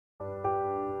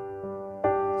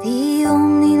The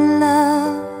only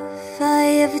love I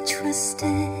ever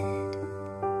trusted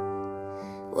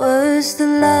was the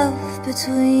love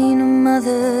between a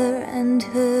mother and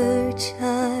her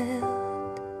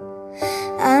child.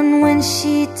 And when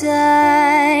she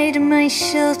died, my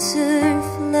shelter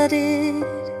flooded,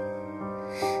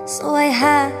 so I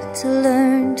had to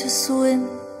learn to swim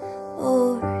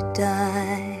or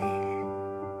die.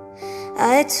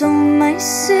 I told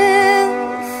myself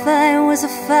I was a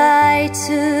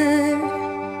fighter.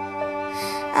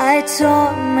 I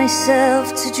taught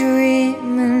myself to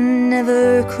dream and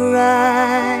never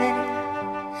cry.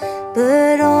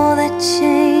 But all that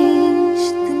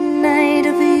changed the night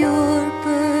of your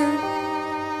birth,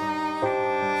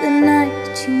 the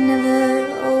night you never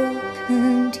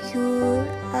opened your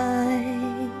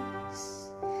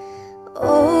eyes.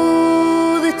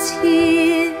 Oh, the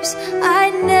tears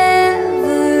I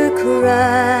never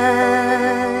cried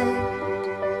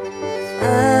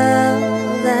fell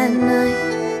that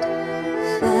night,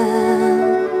 fell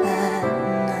that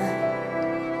night.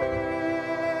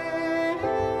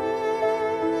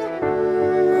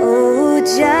 Oh,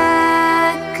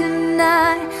 Jack and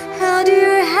I held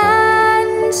your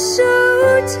hand so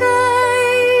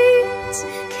tight,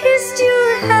 kissed your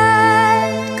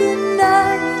hand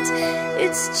goodnight.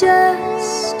 It's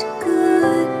just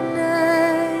good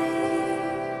night.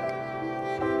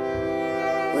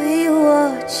 We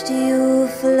watched you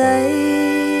fly.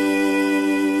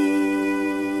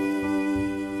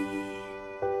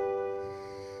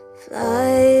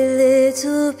 Fly,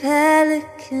 little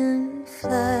pelican,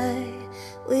 fly.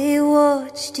 We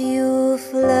watched you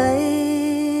fly.